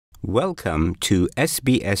Welcome to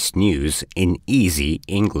SBS News in Easy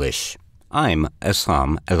English. I'm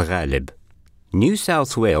Assam Al-Ghalib. New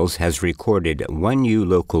South Wales has recorded one new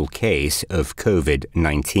local case of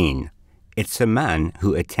COVID-19. It's a man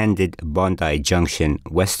who attended Bondi Junction,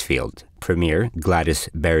 Westfield. Premier Gladys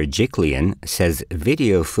Berejiklian says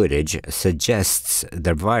video footage suggests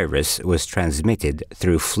the virus was transmitted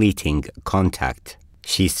through fleeting contact.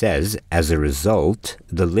 She says, as a result,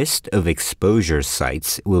 the list of exposure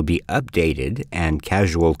sites will be updated and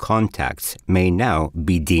casual contacts may now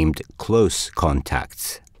be deemed close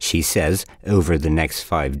contacts. She says, over the next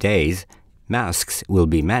 5 days, masks will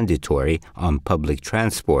be mandatory on public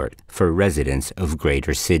transport for residents of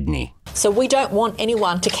Greater Sydney. So we don't want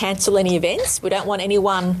anyone to cancel any events. We don't want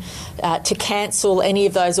anyone to cancel any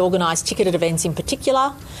of those organised ticketed events in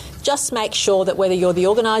particular. Just make sure that whether you're the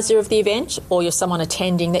organiser of the event or you're someone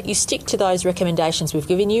attending, that you stick to those recommendations we've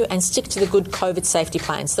given you and stick to the good COVID safety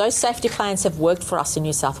plans. Those safety plans have worked for us in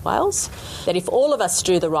New South Wales, that if all of us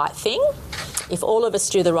do the right thing,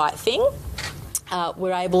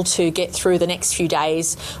 we're able to get through the next few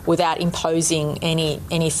days without imposing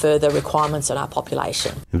any further requirements on our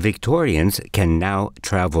population. Victorians can now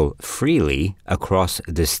travel freely across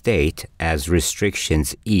the state as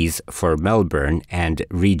restrictions ease for Melbourne and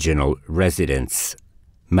regional residents.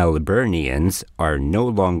 Melburnians are no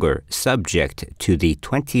longer subject to the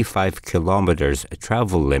 25 kilometres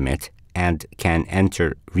travel limit and can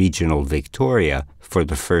enter regional Victoria for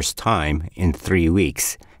the first time in 3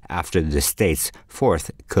 weeks, after the state's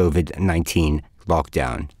fourth COVID-19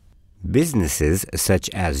 lockdown. Businesses such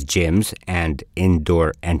as gyms and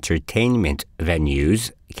indoor entertainment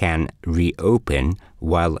venues can reopen,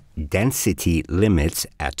 while density limits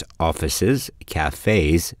at offices,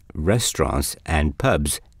 cafes, restaurants, and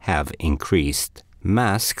pubs have increased.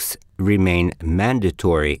 Masks remain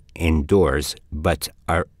mandatory indoors, but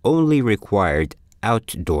are only required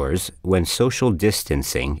outdoors when social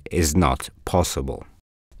distancing is not possible.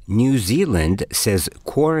 New Zealand says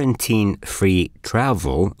quarantine-free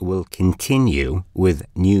travel will continue with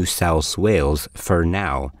New South Wales for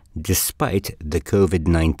now, despite the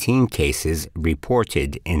COVID-19 cases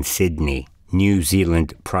reported in Sydney. New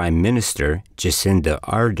Zealand Prime Minister Jacinda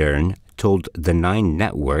Ardern told the Nine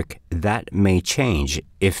Network that may change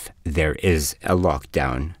if there is a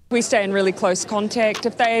lockdown. We stay in really close contact.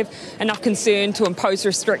 If they have enough concern to impose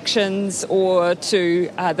restrictions or to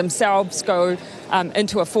themselves go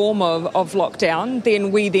into a form of lockdown,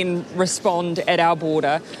 then we respond at our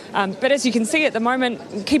border. But as you can see at the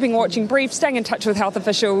moment, keeping watching brief, staying in touch with health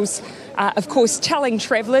officials, of course telling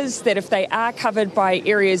travellers that if they are covered by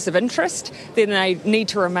areas of interest, then they need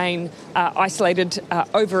to remain isolated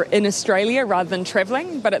over in Australia rather than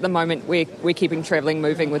travelling. But at the moment, we're keeping travelling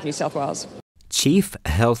moving with New South Wales. Chief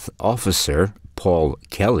Health Officer Paul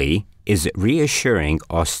Kelly is reassuring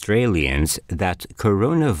Australians that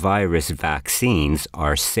coronavirus vaccines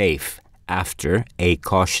are safe after a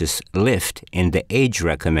cautious lift in the age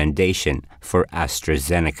recommendation for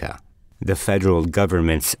AstraZeneca. The federal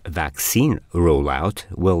government's vaccine rollout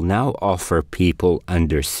will now offer people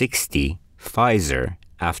under 60 Pfizer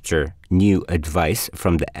after new advice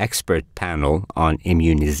from the expert panel on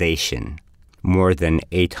immunization. More than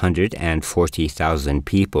 840,000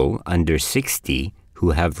 people under 60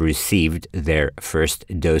 who have received their first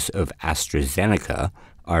dose of AstraZeneca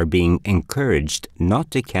are being encouraged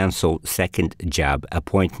not to cancel second jab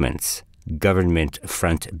appointments. Government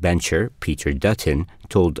frontbencher Peter Dutton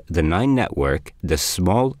told the Nine Network the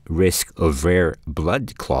small risk of rare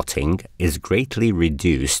blood clotting is greatly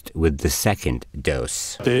reduced with the second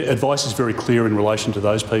dose. The advice is very clear in relation to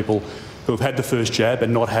those people who have had the first jab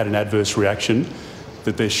and not had an adverse reaction,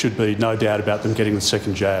 that there should be no doubt about them getting the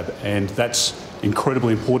second jab. And that's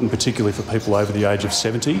incredibly important, particularly for people over the age of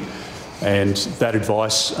 70. And that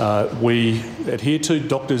advice we adhere to.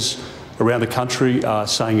 Doctors around the country are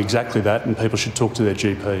saying exactly that, and people should talk to their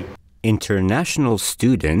GP. International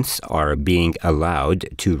students are being allowed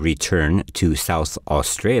to return to South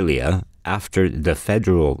Australia after the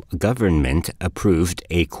federal government approved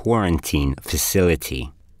a quarantine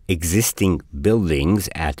facility. Existing buildings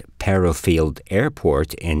at Parafield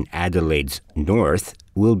Airport in Adelaide's north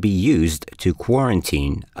will be used to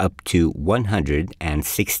quarantine up to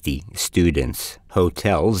 160 students.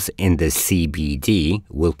 Hotels in the CBD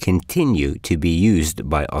will continue to be used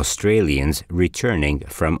by Australians returning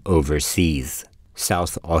from overseas.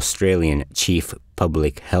 South Australian Chief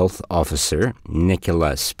Public Health Officer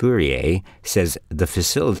Nicola Spurrier says the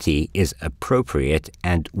facility is appropriate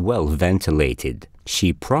and well ventilated.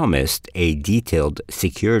 She promised a detailed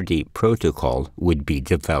security protocol would be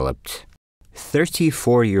developed.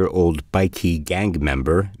 34-year-old bikie gang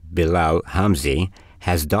member Bilal Hamzi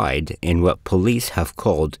has died in what police have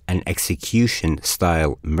called an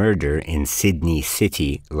execution-style murder in Sydney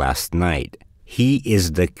City last night. He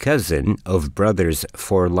is the cousin of Brothers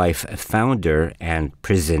for Life founder and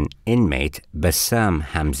prison inmate Bassam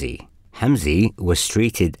Hamzi. Hamzi was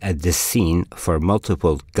treated at the scene for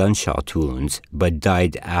multiple gunshot wounds but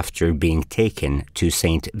died after being taken to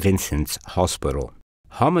St. Vincent's Hospital.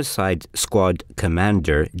 Homicide Squad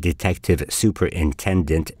Commander Detective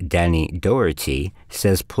Superintendent Danny Doherty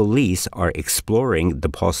says police are exploring the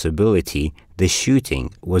possibility the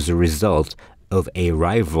shooting was a result of a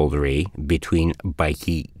rivalry between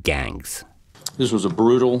bikie gangs. This was a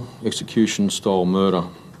brutal execution-style murder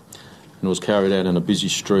and was carried out in a busy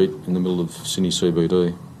street in the middle of Sydney CBD.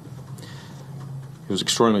 It was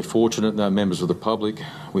extremely fortunate no members of the public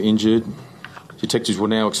were injured. Detectives will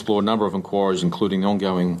now explore a number of inquiries, including the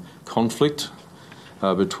ongoing conflict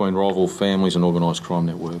between rival families and organised crime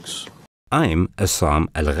networks. I'm Assam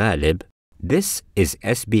Al-Ghalib. This is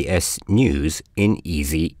SBS News in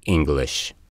Easy English.